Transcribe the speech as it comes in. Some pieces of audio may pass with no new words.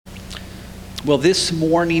Well, this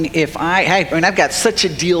morning, I've got such a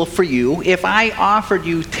deal for you. If I offered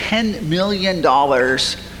you $10 million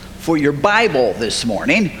for your Bible this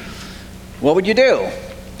morning, what would you do?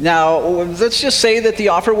 Now, let's just say that the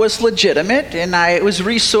offer was legitimate and it was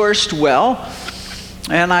resourced well,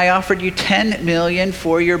 and I offered you $10 million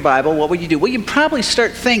for your Bible. What would you do? Well, you'd probably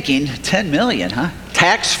start thinking, $10 million, huh?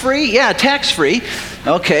 Tax-free? Yeah, tax-free.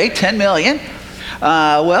 Okay, $10 million.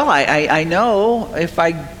 Well, I know if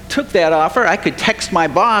I took that offer, I could text my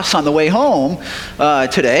boss on the way home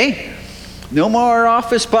today. No more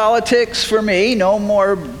office politics for me. No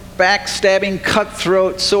more backstabbing,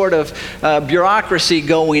 cutthroat sort of bureaucracy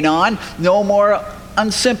going on. No more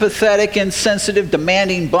unsympathetic, insensitive,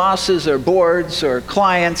 demanding bosses or boards or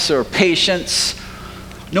clients or patients.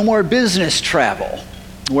 No more business travel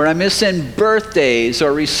where I'm missing birthdays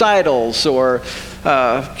or recitals or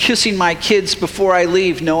kissing my kids before I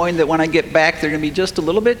leave, knowing that when I get back, they're going to be just a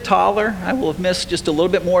little bit taller. I will have missed just a little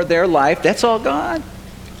bit more of their life. That's all gone.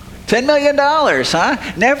 $10 million,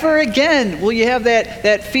 huh? Never again will you have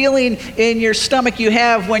that feeling in your stomach you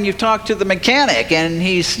have when you talk to the mechanic and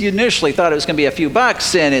you initially thought it was going to be a few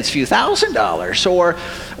bucks and it's a few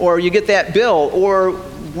 $1,000s, or you get that bill, or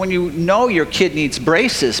when you know your kid needs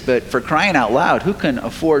braces, but for crying out loud, who can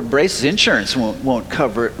afford braces? Insurance won't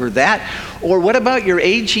cover that. Or what about your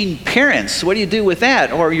aging parents? What do you do with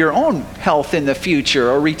that? Or your own health in the future,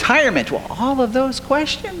 or retirement? Well, all of those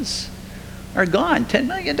questions are gone. $10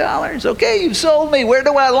 million. Okay, you've sold me. Where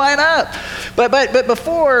do I line up? But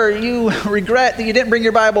before you regret that you didn't bring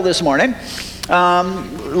your Bible this morning,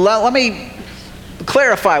 let me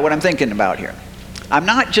clarify what I'm thinking about here. I'm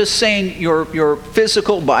not just saying your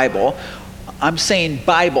physical Bible. I'm saying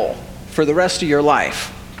Bible for the rest of your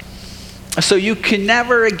life. So you can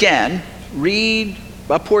never again read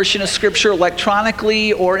a portion of Scripture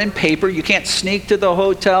electronically or in paper. You can't sneak to the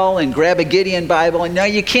hotel and grab a Gideon Bible. And no,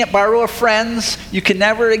 you can't borrow a friend's. You can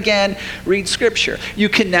never again read Scripture. You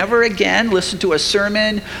can never again listen to a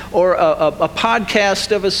sermon or a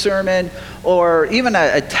podcast of a sermon, or even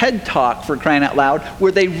a TED Talk, for crying out loud,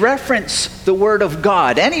 where they reference the Word of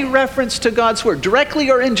God. Any reference to God's Word, directly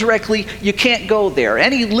or indirectly, you can't go there.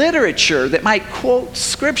 Any literature that might quote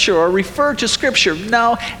Scripture or refer to Scripture,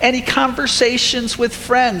 no. Any conversations with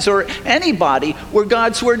friends or anybody where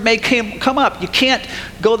God's Word may come up, you can't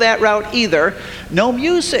go that route either. No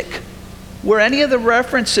music where any of the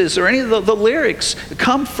references or any of the lyrics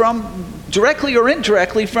come from, directly or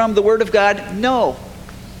indirectly, from the Word of God, no.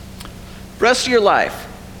 Rest of your life.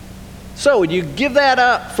 So would you give that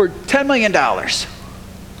up for $10 million?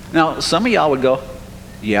 Now, some of y'all would go,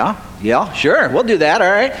 yeah, sure, we'll do that, all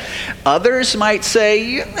right. Others might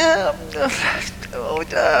say,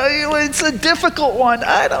 it's a difficult one,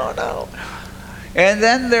 I don't know. And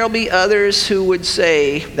then there'll be others who would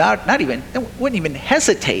say, wouldn't even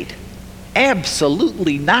hesitate.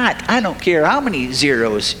 Absolutely not. I don't care how many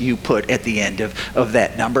zeros you put at the end of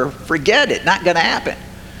that number. Forget it, not going to happen.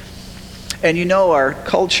 And you know, our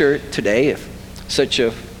culture today, if such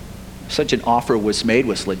an offer was made,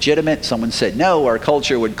 was legitimate, someone said no, our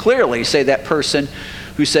culture would clearly say that person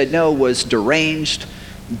who said no was deranged.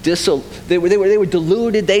 They were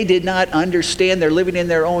deluded. They did not understand. They're living in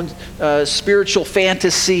their own spiritual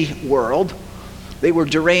fantasy world. They were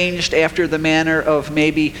deranged after the manner of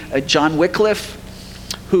maybe John Wycliffe,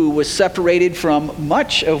 who was separated from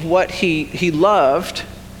much of what he loved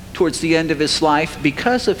towards the end of his life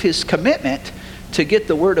because of his commitment to get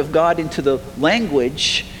the Word of God into the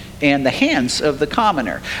language and the hands of the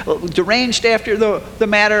commoner. Deranged after the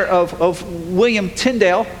matter of William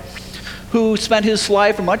Tyndale, who spent his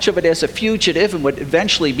life, much of it as a fugitive, and would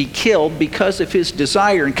eventually be killed because of his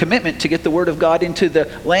desire and commitment to get the Word of God into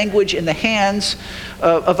the language and the hands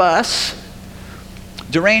of us.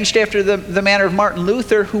 Deranged after the manner of Martin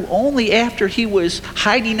Luther, who only after he was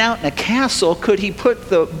hiding out in a castle could he put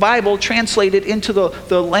the Bible translated into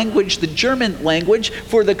the language, the German language,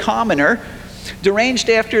 for the commoner. Deranged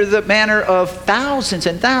after the manner of thousands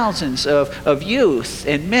and thousands of youth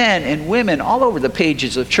and men and women all over the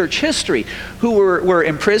pages of church history who were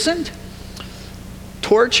imprisoned,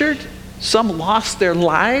 tortured. Some lost their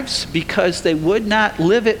lives because they would not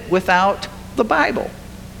live it without the Bible.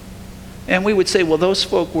 And we would say, well, those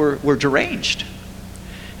folk were deranged.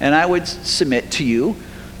 And I would submit to you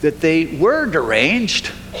that they were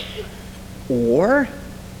deranged, or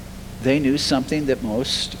they knew something that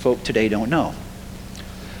most folk today don't know.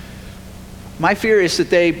 My fear is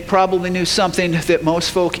that they probably knew something that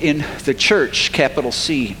most folk in the church, capital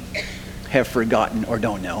C, have forgotten or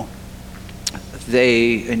don't know.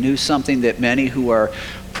 They knew something that many who are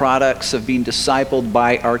products of being discipled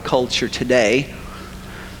by our culture today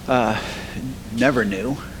never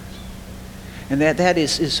knew. And that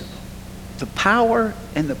is the power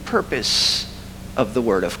and the purpose of the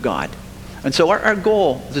Word of God. And so our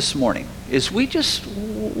goal this morning is we just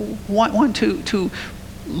want to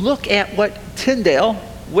look at what Tyndale,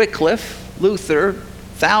 Wycliffe, Luther,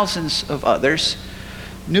 thousands of others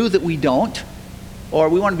knew that we don't, or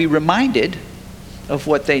we want to be reminded of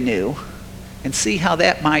what they knew and see how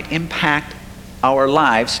that might impact our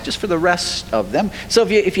lives just for the rest of them. So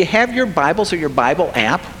if you have your Bibles or your Bible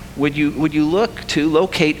app, would you look to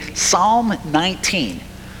locate Psalm 19?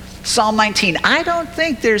 Psalm 19. I don't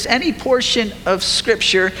think there's any portion of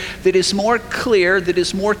Scripture that is more clear, that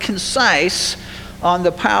is more concise on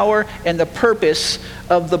the power and the purpose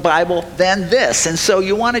of the Bible than this. And so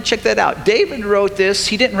you want to check that out. David wrote this.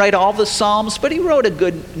 He didn't write all the Psalms, but he wrote a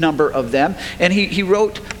good number of them. And he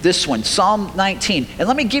wrote this one, Psalm 19. And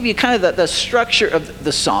let me give you kind of the structure of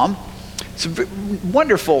the Psalm. It's a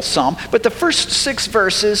wonderful psalm. But the first 6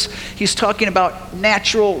 verses, he's talking about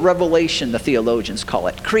natural revelation, the theologians call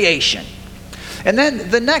it, creation. And then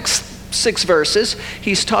the next 6 verses,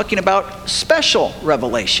 he's talking about special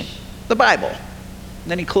revelation, the Bible. And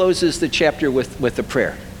then he closes the chapter with a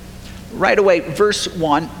prayer. Right away, verse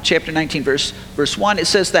 1, chapter 19, verse 1, it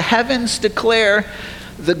says, "The heavens declare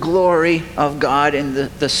the glory of God, and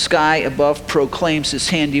the sky above proclaims his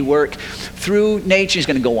handiwork." Through nature, he's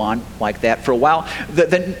going to go on like that for a while.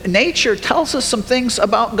 The nature tells us some things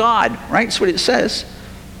about God, right? That's what it says.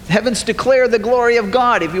 The heavens declare the glory of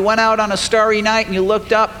God. If you went out on a starry night and you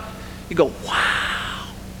looked up, you go, wow,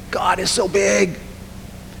 God is so big.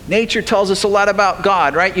 Nature tells us a lot about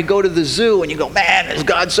God, right? You go to the zoo and you go, man, is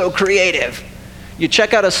God so creative. You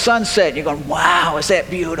check out a sunset and you're going, wow, is that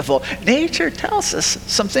beautiful. Nature tells us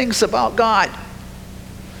some things about God.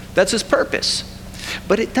 That's his purpose.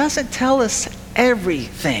 But it doesn't tell us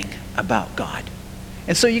everything about God.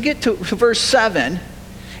 And so you get to verse 7,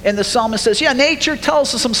 and the psalmist says, yeah, nature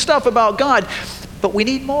tells us some stuff about God, but we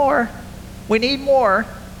need more. We need more.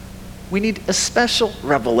 We need a special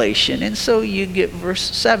revelation. And so you get verse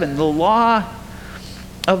 7. The law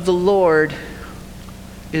of the Lord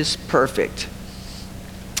is perfect.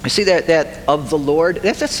 You see that of the Lord?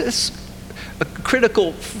 That's a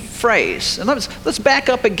critical phrase. And let's back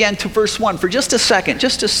up again to verse 1 for just a second,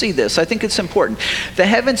 just to see this. I think it's important. The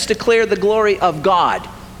heavens declare the glory of God.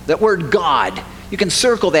 That word God, you can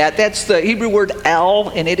circle that. That's the Hebrew word El,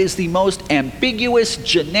 and it is the most ambiguous,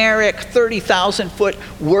 generic, 30,000-foot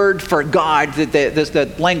word for God that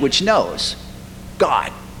the language knows.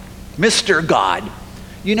 God. Mr. God.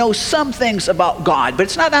 You know some things about God, but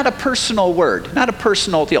it's not a personal word, not a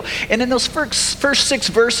personal deal. And in those first 6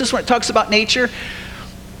 verses, when it talks about nature,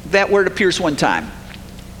 that word appears one time.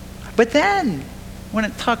 But then, when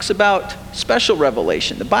it talks about special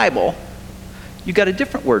revelation, the Bible, you got a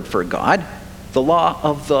different word for God, the law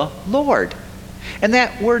of the Lord. And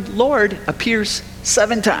that word Lord appears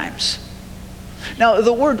 7 times. Now,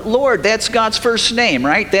 the word Lord, that's God's first name,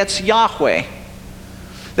 right? That's Yahweh.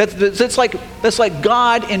 That's like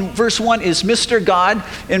God in verse 1 is Mr. God.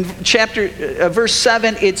 In verse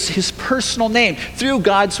 7, it's his personal name. Through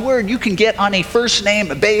God's word, you can get on a first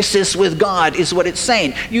name basis with God, is what it's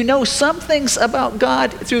saying. You know some things about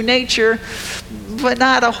God through nature, but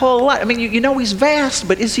not a whole lot. I mean, you know he's vast,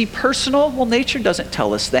 but is he personal? Well, nature doesn't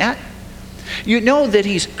tell us that. You know that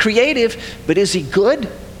he's creative, but is he good?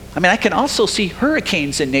 I mean, I can also see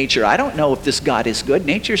hurricanes in nature. I don't know if this God is good.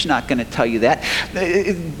 Nature's not going to tell you that.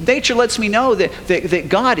 Nature lets me know that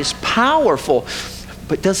God is powerful,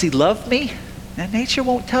 but does he love me? And nature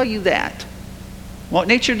won't tell you that. Well,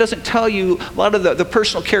 nature doesn't tell you a lot of the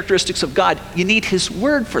personal characteristics of God. You need his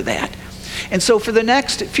word for that. And so for the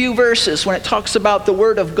next few verses, when it talks about the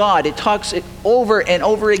word of God, it talks it over and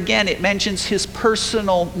over again. It mentions his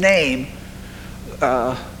personal name,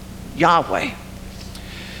 Yahweh.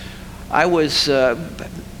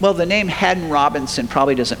 The name Haddon Robinson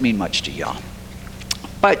probably doesn't mean much to y'all.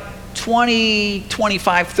 But 20,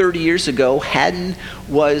 25, 30 years ago, Haddon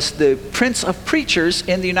was the prince of preachers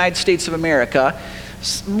in the United States of America,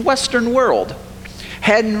 Western world.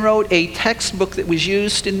 Haddon wrote a textbook that was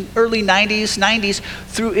used in early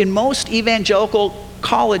 90s in most evangelical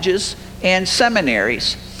colleges and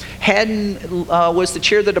seminaries. Haddon was the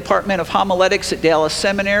chair of the Department of Homiletics at Dallas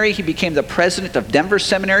Seminary. He became the president of Denver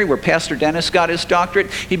Seminary, where Pastor Dennis got his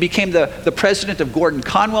doctorate. He became the president of Gordon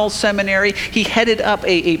Conwell Seminary. He headed up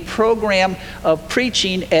a program of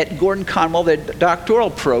preaching at Gordon Conwell, the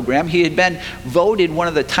doctoral program. He had been voted one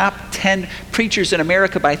of the top 10 preachers in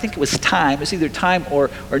America by, I think it was Time. It was either Time or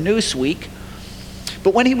Newsweek.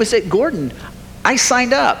 But when he was at Gordon, I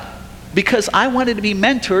signed up because I wanted to be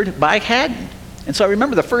mentored by Haddon. And so I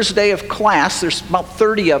remember the first day of class, there's about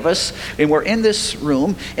 30 of us, and we're in this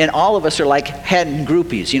room, and all of us are like Haddon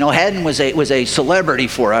groupies. You know, Haddon was a celebrity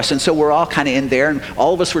for us, and so we're all kind of in there, and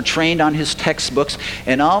all of us were trained on his textbooks,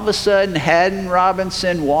 and all of a sudden, Haddon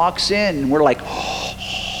Robinson walks in, and we're like, oh,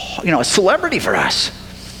 you know, a celebrity for us.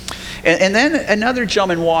 And then another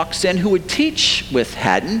gentleman walks in who would teach with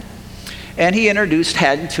Haddon, and he introduced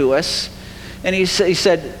Haddon to us, and he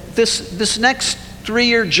said, this next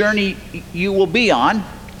 3-year journey you will be on,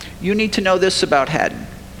 you need to know this about Haddon.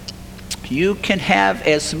 You can have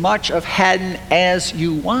as much of Haddon as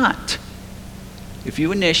you want. If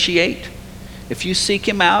you initiate, if you seek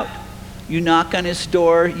him out, you knock on his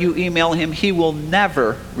door, you email him, he will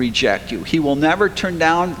never reject you. He will never turn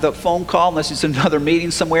down the phone call unless it's another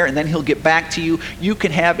meeting somewhere, and then he'll get back to you. You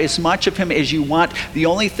can have as much of him as you want. The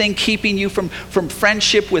only thing keeping you from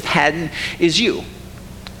friendship with Haddon is you.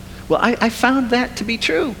 Well, I found that to be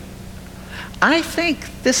true. I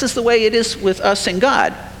think this is the way it is with us and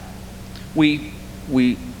God. We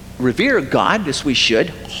revere God as we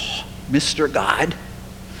should, Mr. God.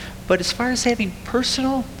 But as far as having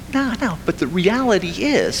personal, no. But the reality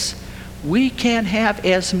is, we can have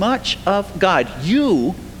as much of God.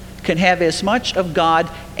 You can have as much of God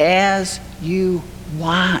as you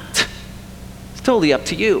want. It's totally up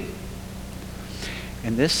to you.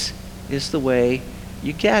 And this is the way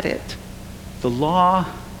you get it. The law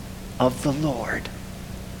of the Lord.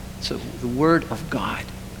 So the Word of God.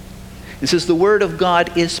 It says the Word of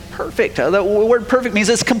God is perfect. The word perfect means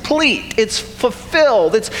it's complete. It's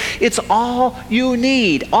fulfilled. It's all you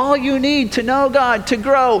need. All you need to know God, to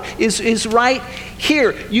grow, is right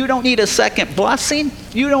here. You don't need a second blessing.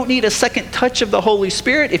 You don't need a second touch of the Holy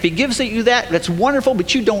Spirit. If He gives you that, that's wonderful,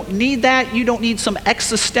 but you don't need that. You don't need some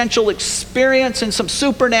existential experience and some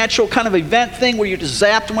supernatural kind of event thing where you're just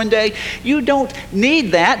zapped one day. You don't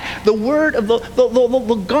need that. The Word of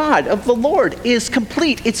the God of the Lord is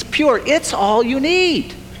complete. It's pure. It's all you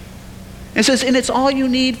need. It says, and it's all you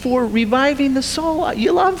need for reviving the soul.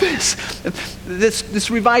 You love this. This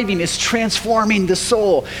reviving is transforming the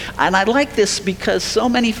soul. And I like this because so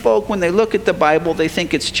many folk, when they look at the Bible, they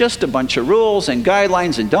think it's just a bunch of rules and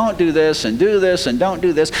guidelines and don't do this and do this and don't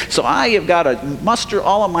do this. So I have got to muster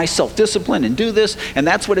all of my self-discipline and do this, and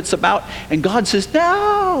that's what it's about. And God says,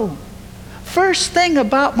 no. First thing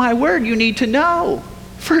about my word you need to know.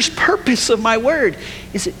 First purpose of my word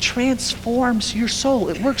is it transforms your soul.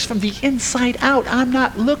 It works from the inside out. I'm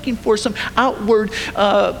not looking for some outward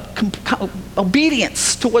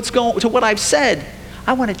obedience to what I've said.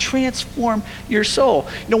 I want to transform your soul.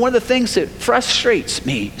 You know, one of the things that frustrates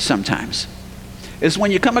me sometimes is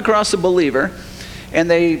when you come across a believer and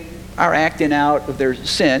they are acting out of their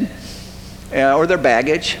sin or their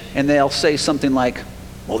baggage, and they'll say something like,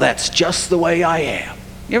 well, that's just the way I am.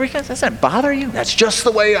 You ever does that bother you? That's just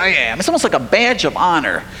the way I am. It's almost like a badge of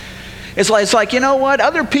honor. It's like, you know what?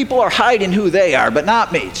 Other people are hiding who they are, but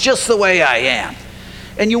not me. It's just the way I am.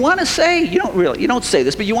 And you want to say, you don't say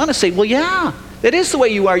this, but you want to say, well, yeah, that is the way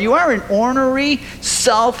you are. You are an ornery,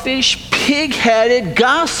 selfish, pig-headed,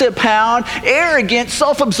 gossip hound, arrogant,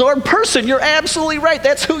 self-absorbed person. You're absolutely right.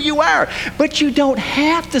 That's who you are. But you don't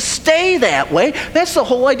have to stay that way. That's the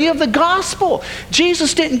whole idea of the gospel.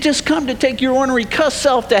 Jesus didn't just come to take your ornery cuss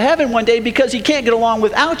self to heaven one day because He can't get along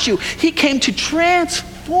without you. He came to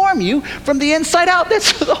transform you from the inside out.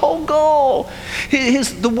 That's the whole goal.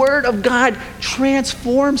 The Word of God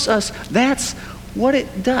transforms us. That's what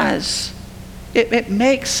it does. It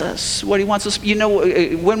makes us what He wants us. You know,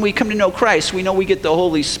 when we come to know Christ, we know we get the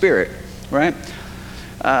Holy Spirit, right?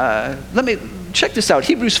 Let me check this out.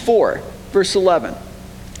 Hebrews 4, verse 11. It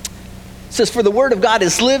says, for the Word of God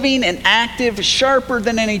is living and active, sharper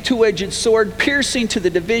than any two-edged sword, piercing to the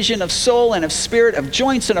division of soul and of spirit, of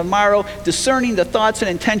joints and of marrow, discerning the thoughts and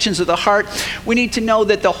intentions of the heart. We need to know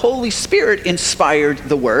that the Holy Spirit inspired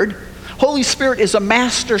the Word. Holy Spirit is a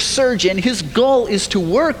master surgeon. His goal is to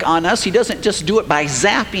work on us. He doesn't just do it by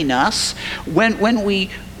zapping us. When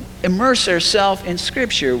we immerse ourselves in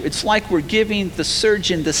Scripture, it's like we're giving the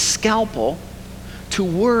surgeon the scalpel to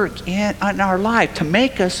work on our life, to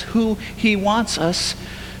make us who He wants us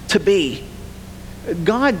to be.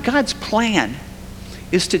 God's plan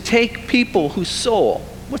is to take people whose soul,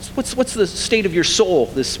 what's the state of your soul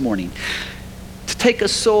this morning? To take a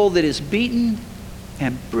soul that is beaten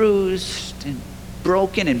and bruised and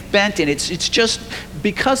broken and bent, and it's just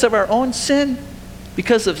because of our own sin,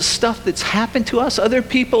 because of stuff that's happened to us, other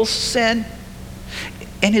people's sin,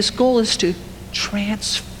 and His goal is to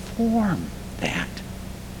transform that.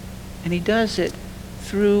 And He does it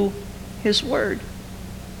through His Word.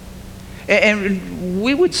 And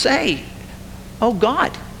we would say, oh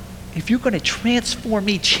God, if you're going to transform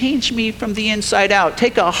me, change me from the inside out,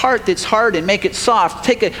 take a heart that's hard and make it soft,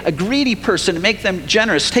 take a greedy person and make them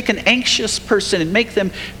generous, take an anxious person and make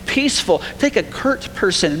them peaceful, take a curt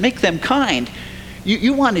person and make them kind.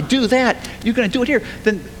 You want to do that, you're going to do it here.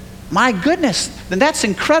 Then, my goodness, then that's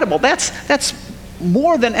incredible. That's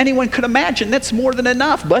more than anyone could imagine. That's more than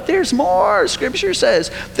enough. But there's more. Scripture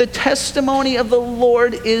says, the testimony of the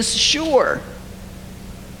Lord is sure,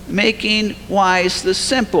 making wise the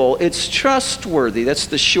simple. It's trustworthy. That's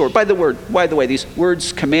the sure. By the way, these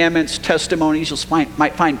words, commandments, testimonies,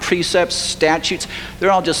 might find precepts, statutes.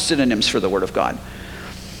 They're all just synonyms for the Word of God.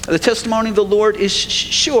 The testimony of the Lord is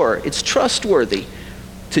sure. It's trustworthy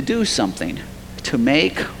to do something, to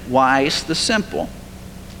make wise the simple.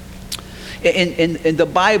 In the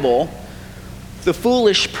Bible, the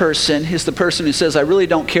foolish person is the person who says, I really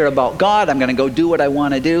don't care about God. I'm going to go do what I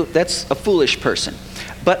want to do. That's a foolish person.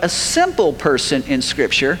 But a simple person in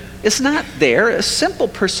Scripture is not there. A simple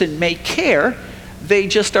person may care. They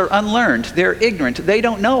just are unlearned. They're ignorant. They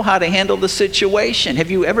don't know how to handle the situation. Have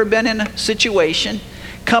you ever been in a situation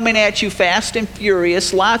coming at you fast and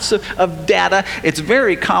furious, lots of data, it's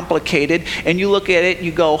very complicated, and you look at it and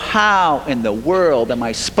you go, how in the world am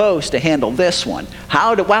I supposed to handle this one?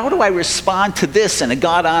 How do I respond to this in a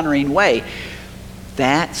God-honoring way?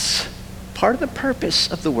 That's part of the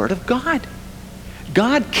purpose of the Word of God.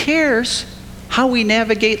 God cares how we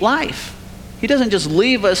navigate life. He doesn't just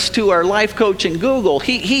leave us to our life coach in Google.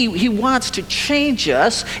 He wants to change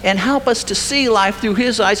us and help us to see life through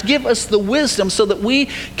His eyes, give us the wisdom so that we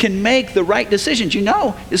can make the right decisions. You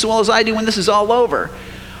know, as well as I do when this is all over,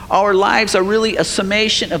 our lives are really a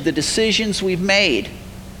summation of the decisions we've made.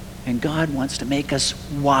 And God wants to make us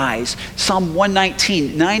wise. Psalm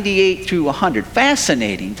 119, 98 through 100.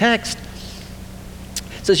 Fascinating text.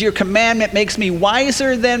 It says, your commandment makes me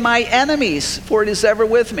wiser than my enemies, for it is ever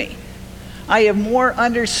with me. I have more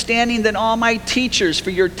understanding than all my teachers, for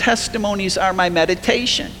your testimonies are my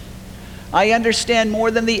meditation. I understand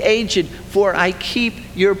more than the aged, for I keep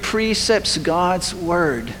your precepts. God's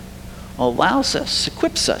word allows us,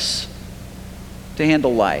 equips us to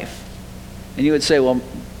handle life. And you would say, well,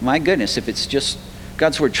 my goodness, if it's just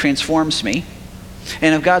God's word transforms me,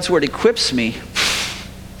 and if God's word equips me,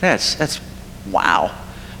 that's wow.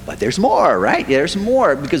 But there's more, right? There's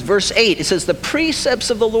more, because verse 8, it says, the precepts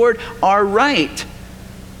of the Lord are right,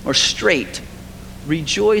 or straight,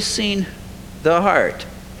 rejoicing the heart.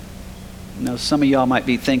 Now, some of y'all might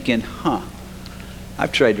be thinking,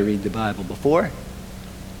 I've tried to read the Bible before.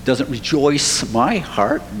 Doesn't rejoice my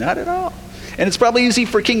heart? Not at all. And it's probably easy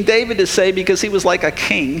for King David to say because he was like a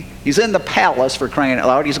king. He's in the palace, for crying out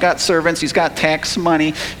loud. He's got servants. He's got tax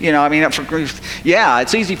money.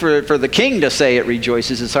 It's easy for the king to say it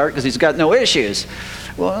rejoices his heart because he's got no issues.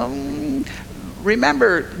 Well,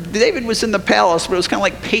 remember, David was in the palace, but it was kind of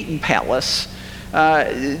like Peyton Palace.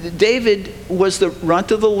 David was the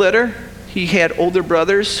runt of the litter. He had older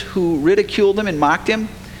brothers who ridiculed him and mocked him.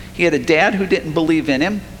 He had a dad who didn't believe in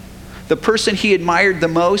him. The person he admired the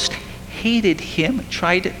most hated him,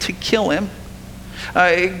 tried to kill him.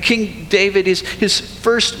 King David, his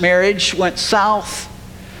first marriage went south.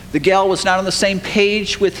 The gal was not on the same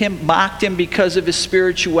page with him, mocked him because of his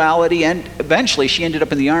spirituality, and eventually she ended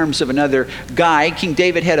up in the arms of another guy. King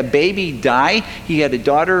David had a baby die. He had a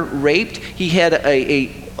daughter raped. He had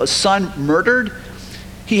a son murdered.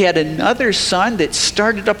 He had another son that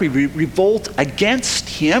started up a revolt against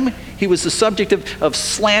him. He was the subject of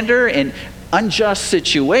slander and unjust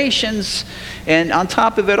situations. And on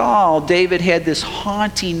top of it all, David had this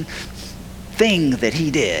haunting thing that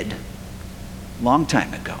he did a long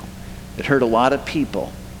time ago that hurt a lot of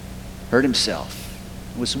people, hurt himself,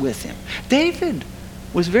 was with him. David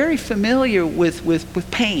was very familiar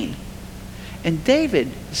with pain. And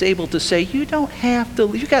David is able to say, you got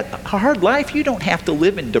a hard life, you don't have to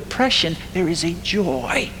live in depression. There is a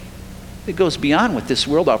joy that goes beyond what this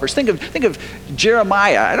world offers. Think of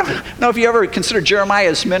Jeremiah. I don't know if you ever considered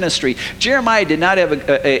Jeremiah's ministry. Jeremiah did not have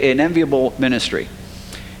an enviable ministry.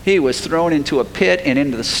 He was thrown into a pit and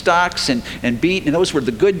into the stocks and beaten, and those were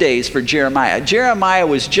the good days for Jeremiah. Jeremiah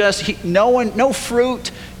was no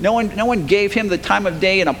fruit. No one gave him the time of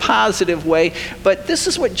day in a positive way. But this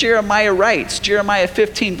is what Jeremiah writes. Jeremiah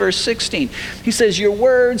 15, verse 16. He says, your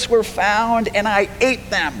words were found, and I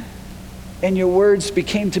ate them. And your words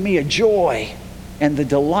became to me a joy and the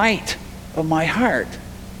delight of my heart.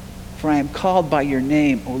 For I am called by your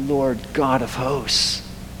name, O Lord God of hosts.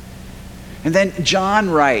 And then John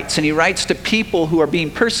writes, and he writes to people who are being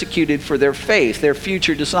persecuted for their faith. Their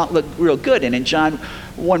future does not look real good. And in John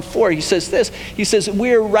 1:4, he says this. He says,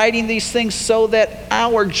 we're writing these things so that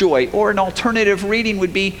our joy, or an alternative reading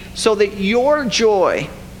would be, so that your joy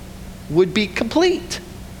would be complete.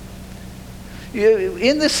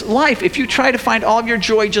 In this life, if you try to find all of your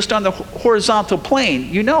joy just on the horizontal plane,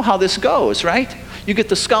 you know how this goes, right? You get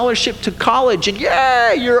the scholarship to college and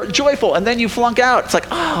yay, you're joyful. And then you flunk out. It's like,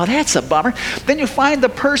 oh, that's a bummer. Then you find the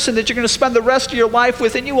person that you're going to spend the rest of your life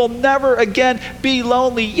with and you will never again be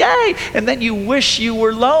lonely. Yay. And then you wish you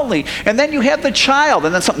were lonely. And then you have the child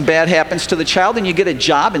and then something bad happens to the child and you get a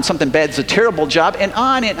job and something bad's a terrible job and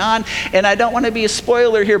on and on. And I don't want to be a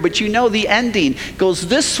spoiler here, but you know the ending goes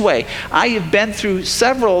this way. I have been through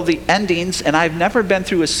several of the endings and I've never been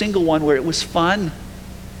through a single one where it was fun.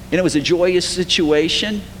 And it was a joyous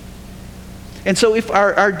situation. And so if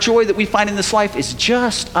our joy that we find in this life is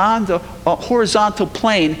just on the horizontal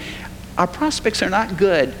plane, our prospects are not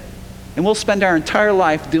good. And we'll spend our entire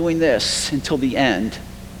life doing this until the end.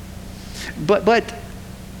 But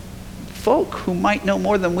folk who might know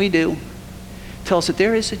more than we do tell us that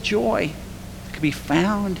there is a joy that can be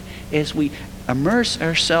found as we immerse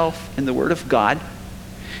ourselves in the Word of God,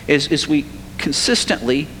 as we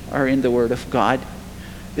consistently are in the Word of God.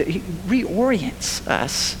 That he reorients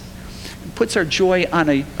us and puts our joy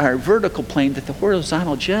on our vertical plane that the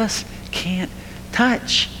horizontal just can't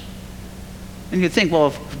touch. And you think, well,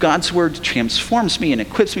 if God's word transforms me and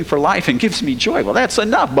equips me for life and gives me joy, well, that's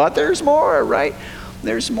enough, but there's more, right?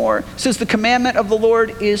 There's more. It says the commandment of the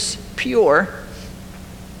Lord is pure,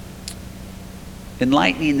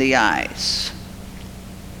 enlightening the eyes.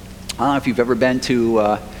 I don't know if you've ever been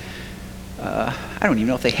to I don't even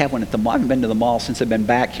know if they have one at the mall. I haven't been to the mall since I've been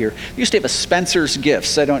back here. They used to have a Spencer's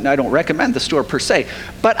Gifts. I don't recommend the store per se.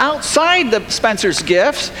 But outside the Spencer's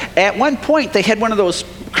Gifts, at one point they had one of those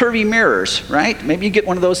curvy mirrors, right? Maybe you get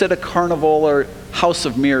one of those at a carnival or House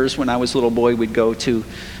of Mirrors. When I was a little boy, we'd go to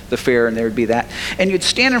the fair and there would be that. And you'd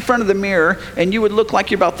stand in front of the mirror and you would look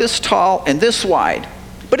like you're about this tall and this wide.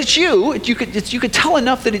 But it's you. You could tell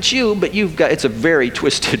enough that it's you, but it's a very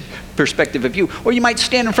twisted perspective of you. Or you might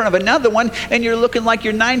stand in front of another one and you're looking like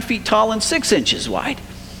you're 9 feet tall and 6 inches wide.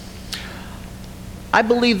 I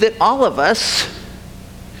believe that all of us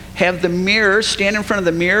have the mirror, stand in front of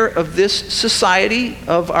the mirror of this society,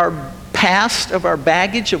 of our past, of our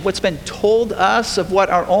baggage, of what's been told us, of what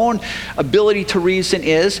our own ability to reason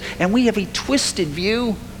is, and we have a twisted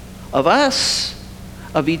view of us,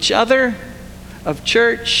 of each other, of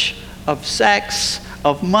church, of sex,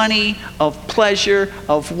 of money, of pleasure,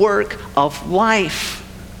 of work, of life,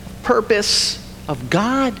 purpose, of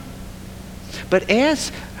God. But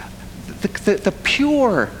as the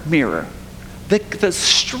pure mirror, the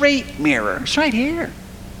straight mirror, it's right here.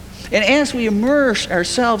 And as we immerse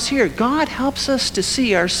ourselves here, God helps us to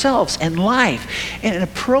see ourselves and life in an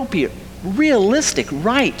appropriate, realistic,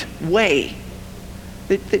 right way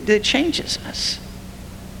that changes us.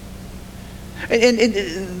 And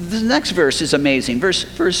the next verse is amazing.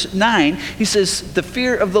 Verse 9, he says, the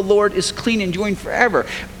fear of the Lord is clean, enduring forever.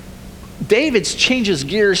 David changes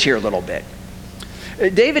gears here a little bit.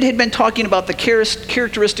 David had been talking about the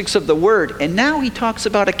characteristics of the Word, and now he talks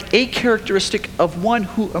about a characteristic of one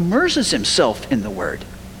who immerses himself in the Word.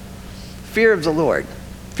 Fear of the Lord.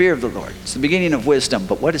 Fear of the Lord. It's the beginning of wisdom,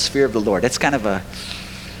 but what is fear of the Lord? That's kind of a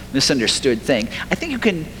misunderstood thing. I think you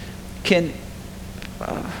can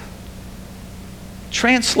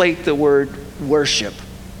translate the word worship.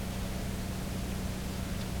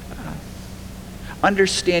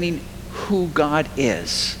 Understanding who God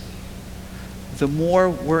is. The more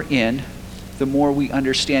we're in, the more we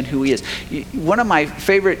understand who He is. One of my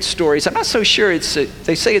favorite stories, I'm not so sure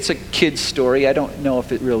they say it's a kid's story. I don't know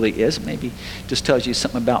if it really is. Maybe it just tells you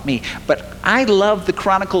something about me. But I love the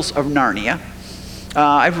Chronicles of Narnia.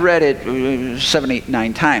 I've read it 7, 8,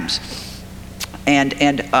 9 times. And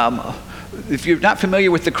if you're not familiar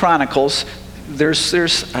with the Chronicles,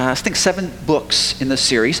 there's I think 7 books in the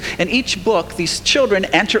series. And each book, these children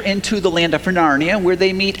enter into the land of Narnia where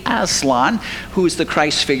they meet Aslan, who's the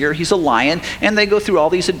Christ figure. He's a lion. And they go through all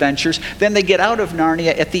these adventures. Then they get out of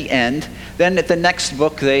Narnia at the end. Then at the next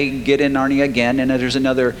book, they get in Narnia again. And there's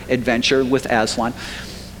another adventure with Aslan.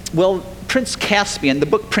 Well, Prince Caspian, the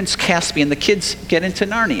book Prince Caspian, the kids get into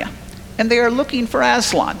Narnia. And they are looking for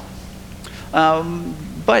Aslan.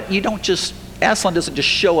 But you don't just, Aslan doesn't just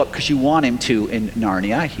show up because you want him to in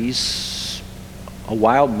Narnia. He's a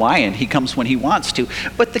wild lion. He comes when he wants to.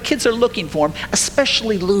 But the kids are looking for him,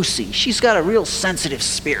 especially Lucy. She's got a real sensitive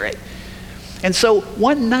spirit. And so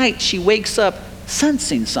one night she wakes up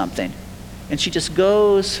sensing something. And she just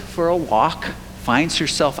goes for a walk, finds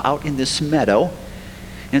herself out in this meadow.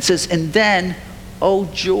 And it says, and then, oh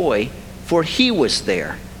joy, for he was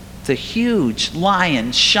there, the huge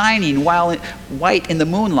lion shining white in the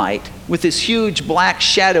moonlight with his huge black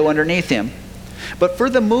shadow underneath him. But for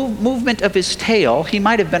the movement of his tail, he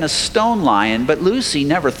might have been a stone lion, but Lucy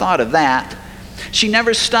never thought of that. She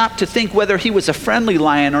never stopped to think whether he was a friendly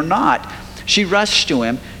lion or not. She rushed to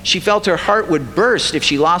him. She felt her heart would burst if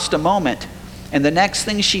she lost a moment. And the next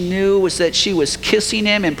thing she knew was that she was kissing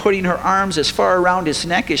him and putting her arms as far around his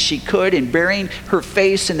neck as she could and burying her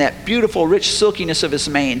face in that beautiful, rich silkiness of his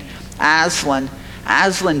mane. Aslan,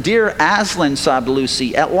 Aslan, dear Aslan, sobbed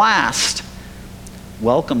Lucy, at last.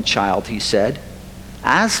 Welcome, child, he said.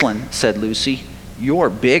 Aslan, said Lucy, you're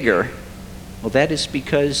bigger. Well, that is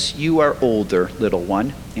because you are older, little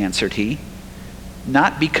one, answered he.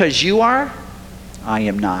 Not because you are? I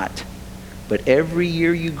am not. But every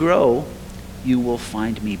year you grow, you will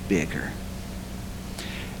find me bigger.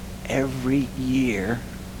 Every year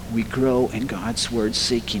we grow in God's word,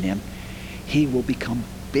 seeking him, he will become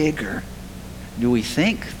bigger. Do we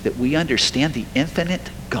think that we understand the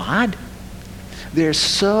infinite God? There's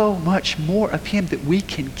so much more of him that we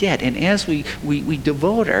can get. And as we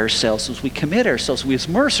devote ourselves, as we commit ourselves, we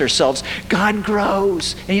immerse ourselves, God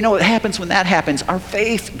grows. And you know what happens when that happens? Our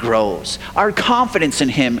faith grows. Our confidence in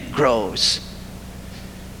him grows.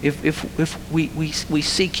 If we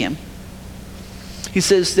seek him. He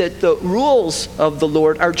says that the rules of the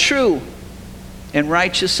Lord are true and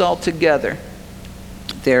righteous altogether.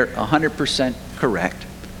 They're 100% correct.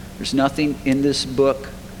 There's nothing in this book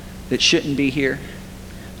that shouldn't be here.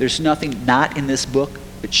 There's nothing not in this book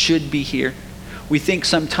that should be here. We think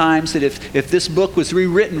sometimes that if this book was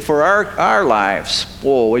rewritten for our lives,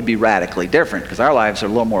 oh, it'd be radically different because our lives are a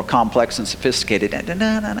little more complex and sophisticated.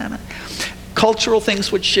 No. Cultural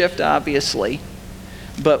things would shift, obviously,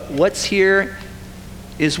 but what's here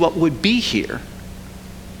is what would be here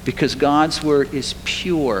because God's word is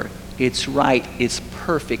pure, it's right, it's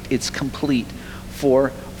perfect, it's complete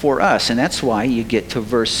for us. And that's why you get to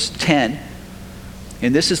verse 10.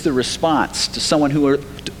 And this is the response to someone who,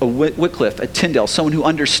 a Wycliffe, a Tyndale, someone who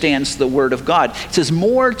understands the word of God. It says,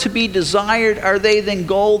 more to be desired are they than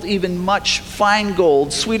gold, even much fine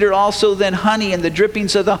gold, sweeter also than honey and the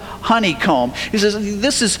drippings of the honeycomb. He says,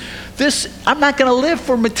 I'm not going to live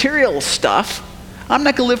for material stuff. I'm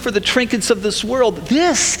not going to live for the trinkets of this world.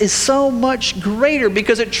 This is so much greater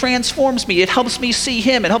because it transforms me. It helps me see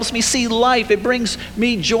him. It helps me see life. It brings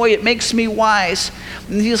me joy. It makes me wise.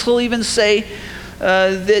 And he'll even say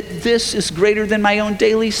that this is greater than my own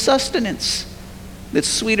daily sustenance. It's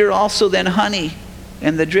sweeter also than honey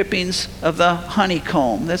and the drippings of the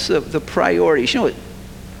honeycomb. That's the priorities. You know what?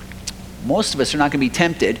 Most of us are not going to be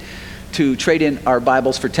tempted to trade in our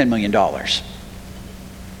Bibles for $10 million.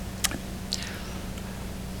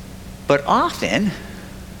 But often,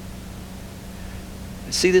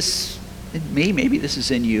 see this in me, maybe this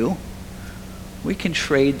is in you, we can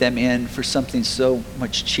trade them in for something so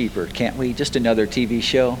much cheaper, can't we? Just another TV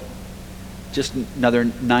show, just another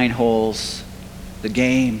 9 holes, the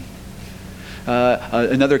game,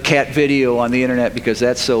 another cat video on the internet because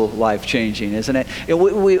that's so life-changing, isn't it?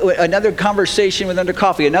 Another conversation with under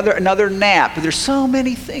coffee, another nap. There's so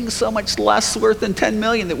many things so much less worth than $10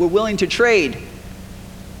 million that we're willing to trade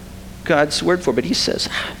God's word for. But he says,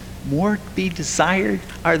 more to be desired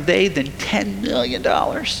are they than $10 million.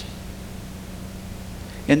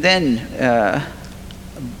 And then,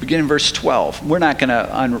 beginning in verse 12, we're not going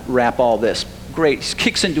to unwrap all this. Great. He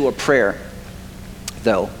kicks into a prayer,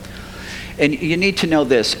 though. And you need to know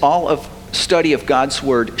this. All of study of God's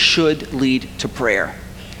word should lead to prayer.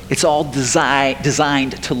 It's all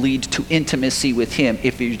designed to lead to intimacy with him.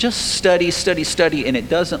 If you just study, and it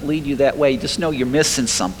doesn't lead you that way, just know you're missing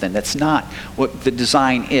something. That's not what the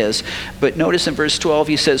design is. But notice in verse 12,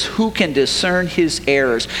 he says, who can discern his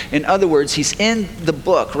errors? In other words, he's in the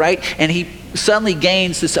book, right? And he suddenly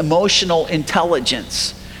gains this emotional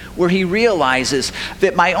intelligence where he realizes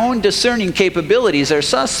that my own discerning capabilities are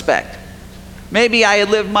suspect. Maybe I had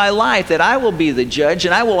lived my life that I will be the judge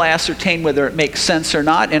and I will ascertain whether it makes sense or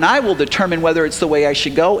not, and I will determine whether it's the way I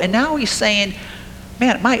should go. And now he's saying,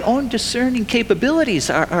 man, my own discerning capabilities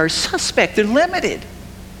are suspect. They're limited.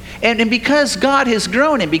 And because God has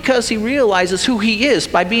grown and because he realizes who he is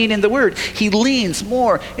by being in the Word, he leans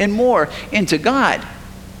more and more into God.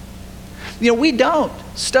 You know, we don't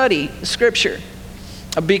study Scripture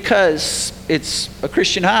because it's a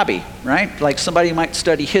Christian hobby, right? Like somebody might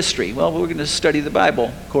study history. Well, we're going to study the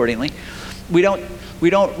Bible accordingly. We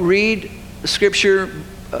don't read Scripture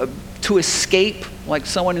to escape, like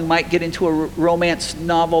someone who might get into a romance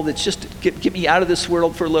novel that's just to get me out of this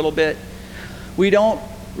world for a little bit. We don't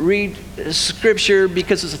read Scripture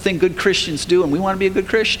because it's a thing good Christians do, and we want to be a good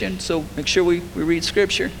Christian, so make sure we read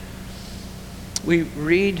Scripture. We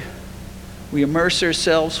read, we immerse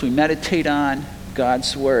ourselves, we meditate on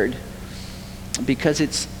God's Word because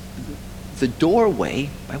it's the doorway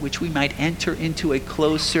by which we might enter into a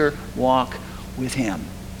closer walk with Him,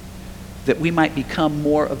 that we might become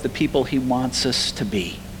more of the people He wants us to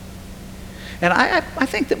be. And I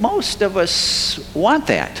think that most of us want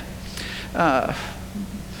that.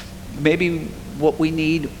 Maybe what we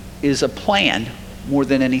need is a plan more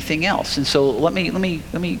than anything else. And so let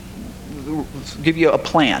me give you a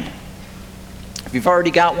plan. If you've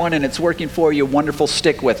already got one and it's working for you, wonderful,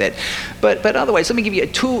 stick with it. But otherwise, let me give you a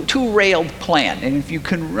two-railed plan. And if you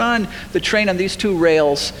can run the train on these two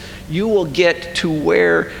rails, you will get to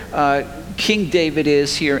where King David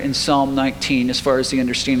is here in Psalm 19 as far as the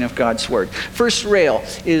understanding of God's Word. First rail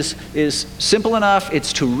is simple enough.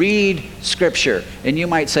 It's to read Scripture. And you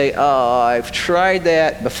might say, oh, I've tried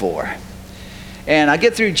that before. And I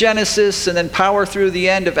get through Genesis and then power through the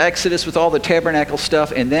end of Exodus with all the tabernacle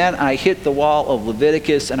stuff, and then I hit the wall of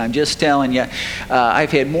Leviticus, and I'm just telling you, I've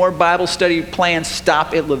had more Bible study plans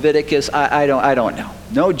stop at Leviticus. I don't know.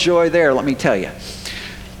 No joy there, let me tell you.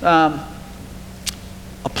 A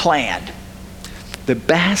plan. The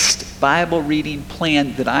best Bible reading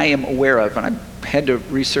plan that I am aware of, and I've had to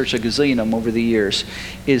research a gazillion of them over the years,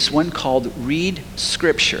 is one called Read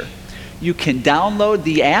Scripture. You can download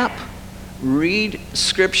the app, Read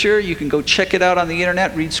Scripture. You can go check it out on the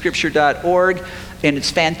internet, readscripture.org, and it's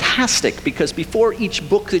fantastic because before each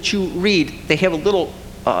book that you read, they have a little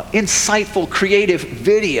insightful, creative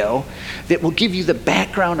video that will give you the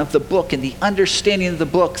background of the book and the understanding of the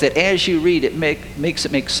book, that as you read it makes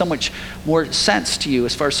it make so much more sense to you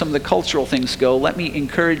as far as some of the cultural things go. Let me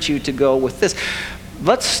encourage you to go with this.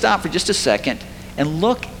 Let's stop for just a second and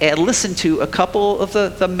listen to a couple of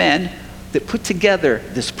the men that put together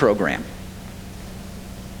this program.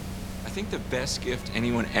 I think the best gift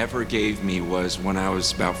anyone ever gave me was when I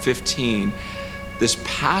was about 15. This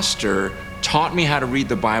pastor taught me how to read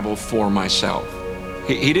the Bible for myself.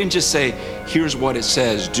 He didn't just say, here's what it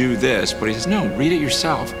says, do this, but he says, no, read it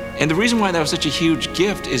yourself. And the reason why that was such a huge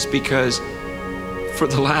gift is because for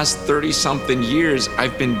the last 30-something years,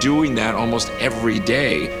 I've been doing that almost every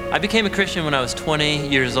day. I became a Christian when I was 20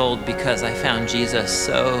 years old because I found Jesus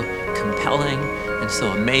so compelling and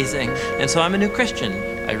so amazing. And so I'm a new Christian.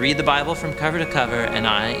 I read the Bible from cover to cover and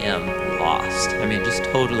I am lost. I mean, just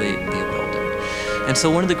totally bewildered. And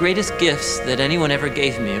so one of the greatest gifts that anyone ever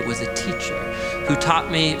gave me was a teacher who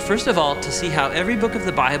taught me, first of all, to see how every book of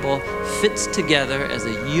the Bible fits together as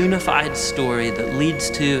a unified story that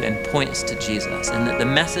leads to and points to Jesus. And that the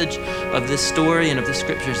message of this story and of the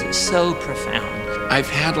Scriptures is so profound. I've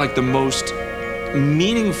had like the most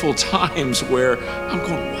meaningful times where I'm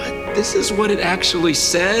going, what? This is what it actually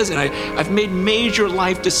says? And I've made major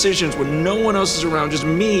life decisions when no one else is around, just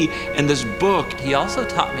me and this book. He also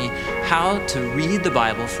taught me how to read the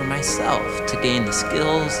Bible for myself, to gain the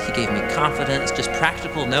skills. He gave me confidence, just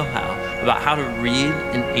practical know-how about how to read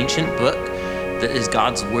an ancient book that is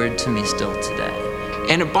God's Word to me still today.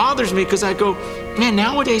 And it bothers me because I go, man,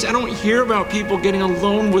 nowadays I don't hear about people getting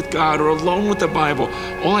alone with God or alone with the Bible.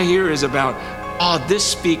 All I hear is about, oh, this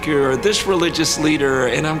speaker or this religious leader,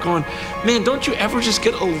 and I'm going, man, don't you ever just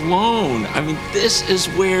get alone? I mean, this is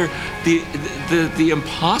where the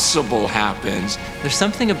impossible happens. There's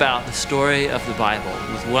something about the story of the Bible.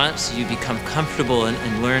 Once you become comfortable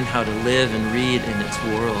and learn how to live and read in its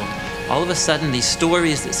world, all of a sudden these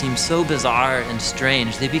stories that seem so bizarre and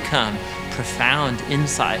strange, they become profound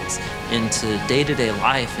insights into day-to-day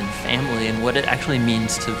life and family and what it actually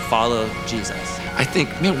means to follow Jesus. I think,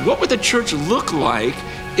 man, what would the church look like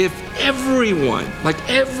if everyone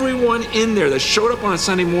in there that showed up on a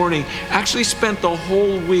Sunday morning actually spent the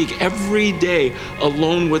whole week, every day,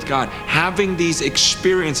 alone with God, having these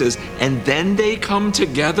experiences, and then they come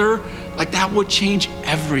together? Like, that would change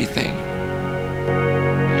everything.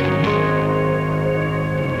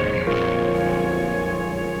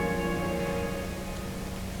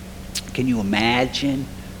 Can you imagine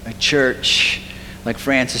a church, like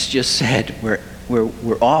Francis just said, where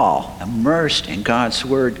we're all immersed in God's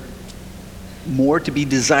Word, more to be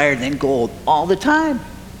desired than gold all the time?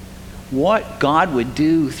 What God would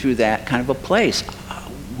do through that kind of a place.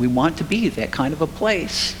 We want to be that kind of a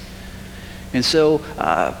place. And so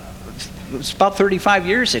it was about 35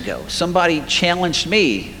 years ago, somebody challenged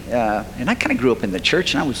me, and I kind of grew up in the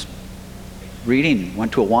church, and I was reading,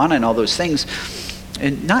 went to Awana and all those things,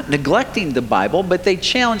 and not neglecting the Bible, but they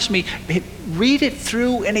challenged me, read it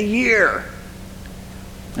through in a year.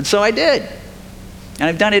 And so I did. And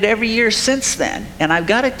I've done it every year since then. And I've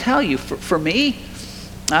got to tell you, for me,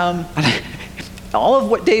 all of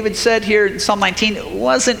what David said here in Psalm 19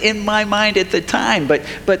 wasn't in my mind at the time. But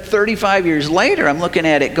 35 years later, I'm looking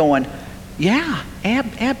at it going, yeah,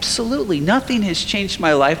 absolutely. Nothing has changed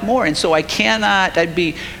my life more. And so I'd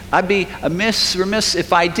be remiss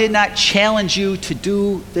if I did not challenge you to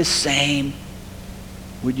do the same.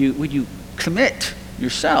 Would you commit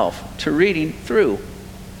yourself to reading through?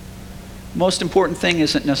 Most important thing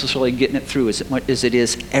isn't necessarily getting it through as it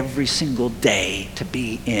is every single day to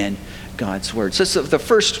be in God's Word. So that's the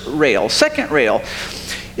first rail. Second rail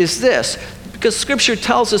is this, because Scripture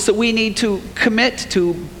tells us that we need to commit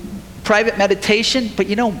to private meditation, but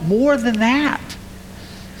more than that.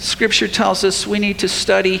 Scripture tells us we need to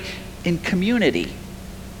study in community.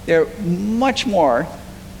 There much more,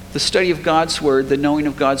 the study of God's Word, the knowing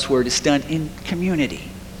of God's Word is done in community.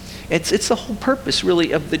 It's the whole purpose,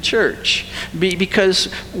 really, of the church. Because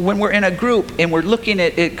when we're in a group and we're looking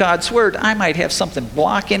at God's Word, I might have something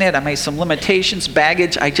blocking it. I might have some limitations,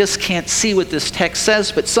 baggage. I just can't see what this text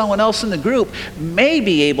says. But someone else in the group may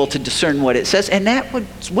be able to discern what it says. And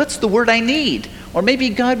what's the word I need? Or maybe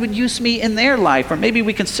God would use me in their life. Or maybe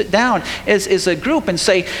we can sit down as a group and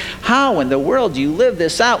say, how in the world do you live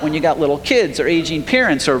this out when you got little kids or aging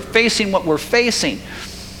parents or facing what we're facing?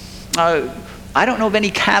 I don't know of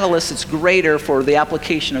any catalyst that's greater for the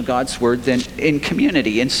application of God's Word than in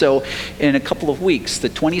community. And so in a couple of weeks, the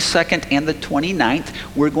 22nd and the 29th,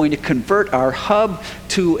 we're going to convert our hub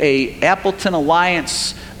to a Appleton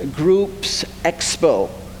Alliance Groups Expo,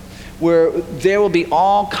 where there will be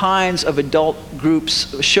all kinds of adult groups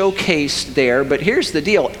showcased there. But here's the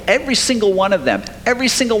deal. Every single one of them,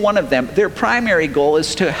 their primary goal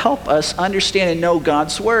is to help us understand and know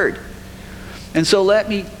God's Word. And so let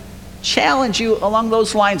me challenge you along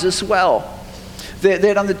those lines as well.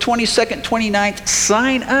 That on the 22nd, 29th,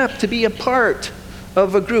 sign up to be a part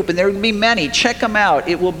of a group. And there will be many. Check them out.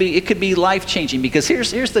 It could be life-changing, because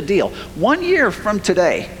here's the deal. 1 year from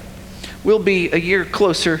today, we'll be a year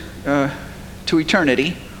closer to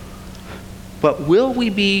eternity. But will we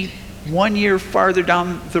be 1 year farther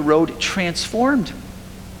down the road transformed?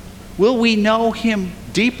 Will we know Him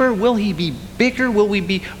deeper? Will He be bigger? Will we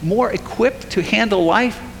be more equipped to handle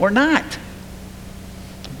life or not?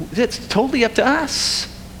 It's totally up to us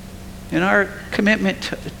and our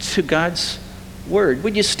commitment to God's Word.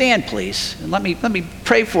 Would you stand, please? And let me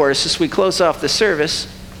pray for us as we close off the service.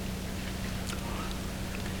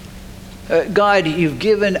 God, you've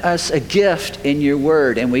given us a gift in your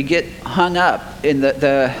Word, and we get hung up in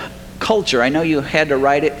the culture. I know you had to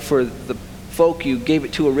write it for the folk you gave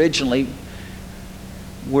it to originally,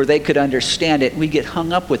 where they could understand it. We get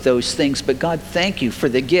hung up with those things, but God, thank you for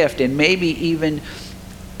the gift. And maybe even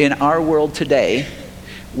in our world today,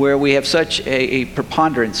 where we have such a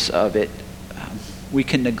preponderance of it, we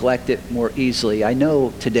can neglect it more easily. I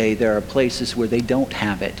know today there are places where they don't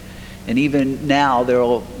have it. And even now there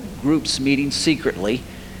are groups meeting secretly,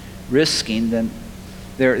 risking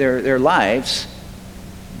their lives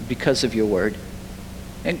because of your Word.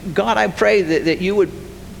 And God, I pray that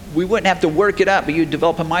we wouldn't have to work it up, but you'd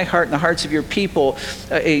develop in my heart and the hearts of your people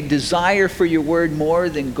a desire for your Word more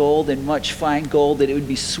than gold and much fine gold, that it would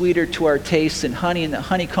be sweeter to our taste than honey and the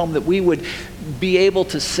honeycomb, that we would be able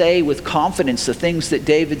to say with confidence the things that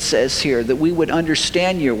David says here, that we would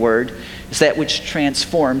understand your Word is that which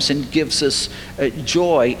transforms and gives us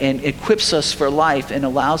joy and equips us for life and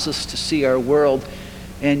allows us to see our world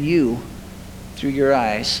and you through your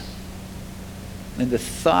eyes. And the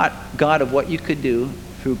thought, God, of what you could do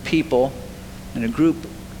through people and a group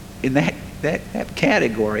in that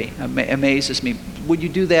category amazes me. Would you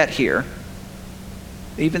do that here,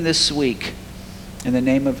 even this week, in the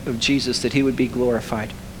name of Jesus, that he would be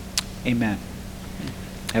glorified? Amen.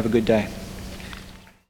 Have a good day.